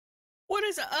What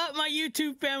is up, my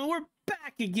YouTube family? We're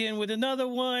back again with another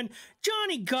one.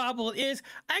 Johnny Goble is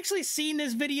actually seen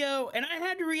this video, and I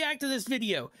had to react to this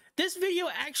video. This video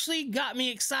actually got me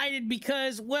excited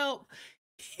because, well,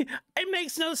 it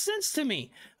makes no sense to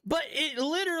me. But he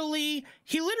literally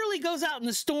goes out in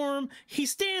the storm. He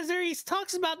stands there, he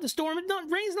talks about the storm, and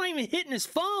rain's not even hitting his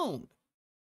phone.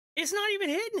 It's not even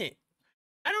hitting it.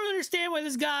 I don't understand why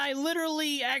this guy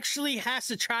literally actually has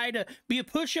to try to be a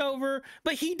pushover,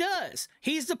 but he does.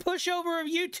 He's the pushover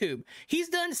of YouTube. He's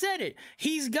done said it.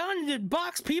 He's gone to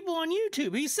box people on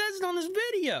YouTube. He says it on this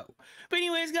video. But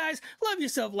anyways, guys, love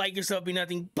yourself, like yourself, be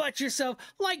nothing but yourself.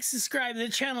 Like, subscribe to the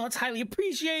channel. It's highly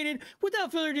appreciated.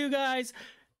 Without further ado, guys,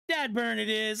 Dagburn it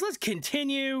is. Let's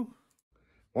continue.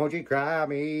 Won't you cry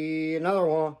me another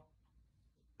one?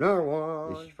 Another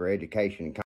one. This is for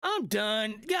education. I'm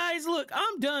done. Guys, look,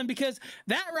 I'm done because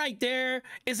that right there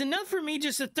is enough for me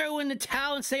just to throw in the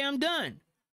towel and say I'm done.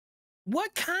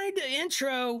 What kind of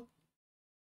intro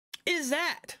is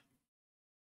that?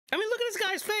 I mean, look at this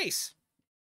guy's face.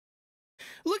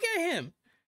 Look at him.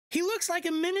 He looks like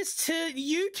a menace to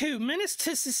YouTube, menace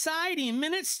to society,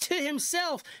 menace to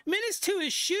himself, menace to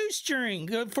his shoestring,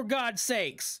 for God's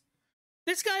sakes.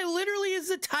 This guy literally is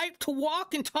the type to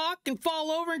walk and talk and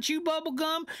fall over and chew bubble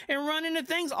gum and run into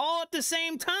things all at the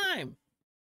same time.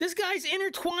 This guy's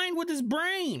intertwined with his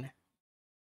brain.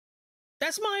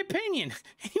 That's my opinion.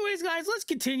 Anyways, guys, let's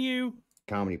continue.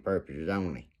 Comedy purposes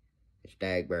only. It's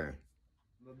Dagburn.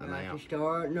 I'm about to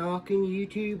start knocking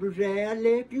YouTubers out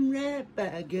left and right,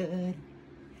 by God.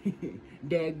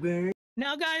 Dagburn.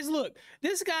 Now, guys, look,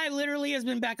 this guy literally has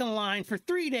been back online for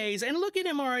 3 days, and look at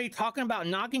him already talking about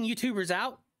knocking YouTubers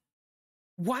out.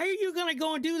 Why are you going to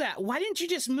go and do that? Why didn't you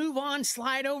just move on,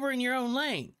 slide over in your own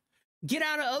lane? Get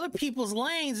out of other people's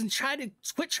lanes and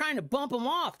quit trying to bump them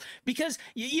off, because,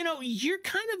 you know, you're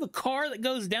kind of a car that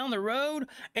goes down the road,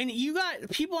 and you got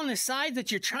people on the side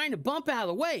that you're trying to bump out of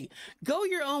the way. Go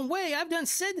your own way. I've done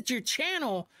said that your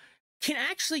channel can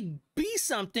actually be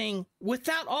something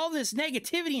without all this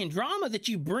negativity and drama that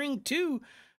you bring to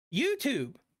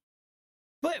YouTube.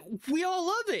 But we all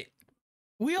love it.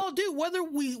 We all do, whether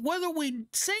we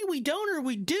say we don't or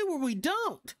we do or we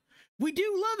don't. We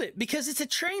do love it because it's a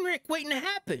train wreck waiting to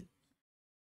happen.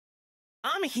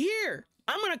 I'm here.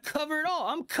 I'm going to cover it all.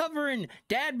 I'm covering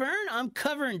Dagburn. I'm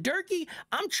covering Durkee.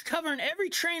 I'm covering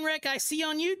every train wreck I see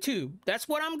on YouTube. That's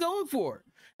what I'm going for.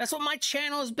 That's what my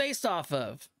channel is based off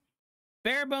of.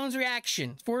 Bare bones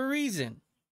reaction for a reason.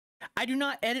 I do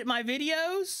not edit my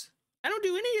videos. I don't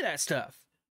do any of that stuff.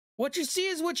 What you see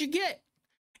is what you get.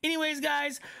 Anyways,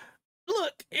 guys,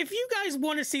 look, if you guys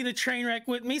want to see the train wreck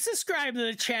with me, subscribe to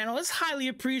the channel. It's highly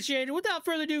appreciated. Without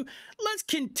further ado, let's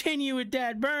continue with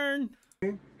Dagburn.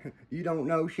 You don't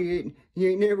know shit. You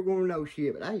ain't never gonna know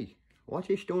shit. But hey, watch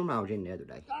this storm I was in the other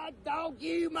day. God dog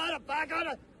you,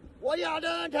 motherfucker! What y'all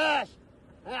doing to us?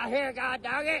 Out here, God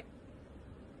dog it!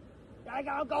 I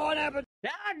gotta go on there, but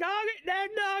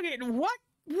Dog it. What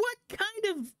kind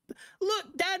of...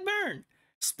 Look, Dagburn,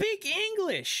 speak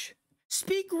English.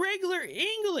 Speak regular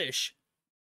English.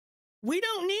 We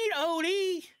don't need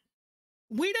OD.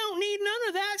 We don't need none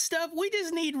of that stuff. We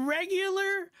just need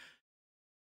regular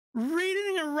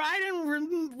reading and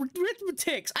writing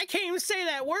arithmetics. I can't even say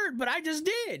that word, but I just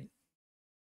did.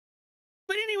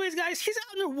 But anyways, guys, he's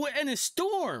out in a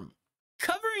storm.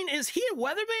 Covering... Is he a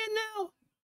weatherman now?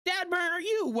 Dagburn, are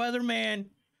you a weatherman?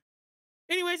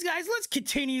 Anyways, guys, let's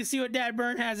continue to see what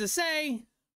Dagburn has to say.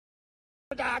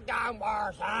 doggone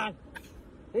war, son.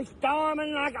 It's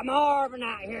storming like a Marvin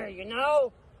out here, you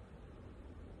know?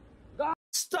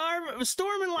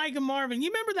 Storming like a Marvin. You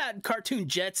remember that cartoon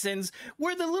Jetsons,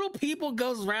 where the little people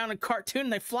goes around a cartoon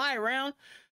and they fly around?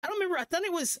 I don't remember.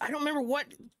 I don't remember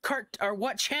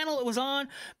what channel it was on,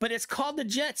 but it's called the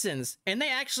Jetsons, and they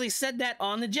actually said that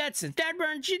on the Jetsons.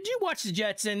 Dagburn, did you watch the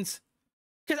Jetsons?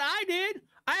 Because I did.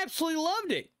 I absolutely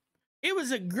loved it. It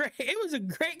was a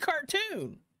great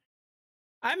cartoon.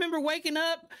 I remember waking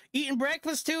up, eating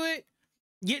breakfast to it,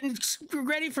 getting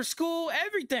ready for school,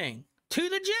 everything to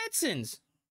the Jetsons.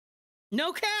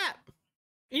 No cap.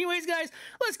 Anyways, guys,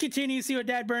 let's continue to see what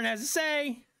Dagburn has to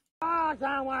say. Oh,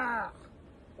 somewhere.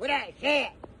 With that shit.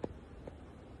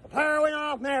 The power went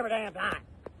off and every damn time.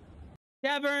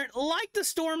 Dagburn, like the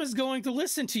storm is going to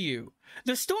listen to you.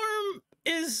 The storm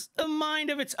is a mind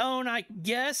of its own, I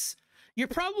guess. You're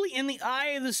probably in the eye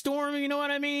of the storm, you know what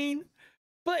I mean?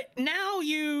 But now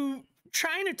you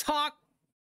trying to talk.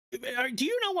 Do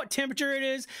you know what temperature it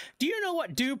is? Do you know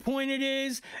what dew point it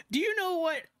is? Do you know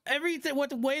what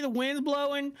the way the wind's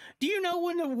blowing? Do you know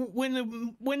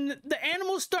when the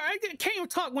animals start? I can't even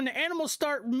talk. When the animals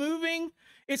start moving,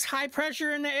 It's high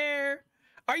pressure in the air.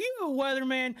 Are you a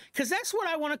weatherman? Because that's what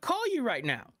I want to call you right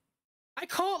now. I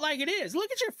call it like it is.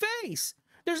 Look at your face.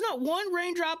 There's not one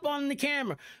raindrop on the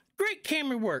camera. Great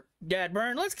camera work,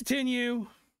 Dagburn. Let's continue.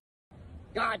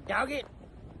 God dog it.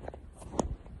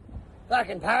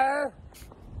 Fucking power.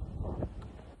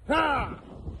 Huh.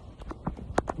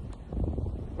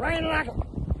 Raining like a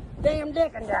damn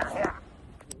dickin' down here.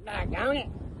 Doggone it.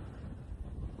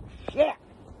 Shit.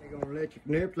 They're gonna let your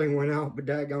nippling went off, but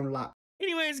they're gonna lock.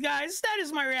 Anyways, guys, that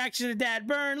is my reaction to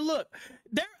Dagburn. Look,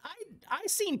 there I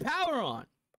seen power on.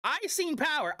 I seen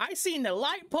power. I seen the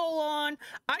light pole on.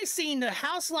 I seen the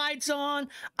house lights on.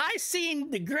 I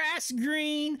seen the grass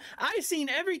green. I seen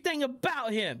everything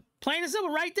about him. Plain and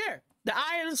simple right there. The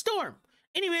eye of the storm.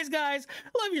 Anyways, guys,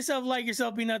 love yourself, like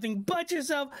yourself, be nothing but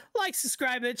yourself. Like,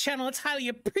 subscribe to the channel. It's highly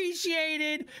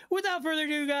appreciated. Without further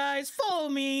ado, guys, follow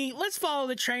me. Let's follow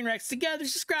the train wrecks together.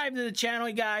 Subscribe to the channel,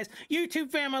 guys.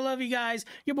 YouTube fam, I love you guys.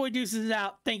 Your boy Deuces is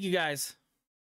out. Thank you, guys.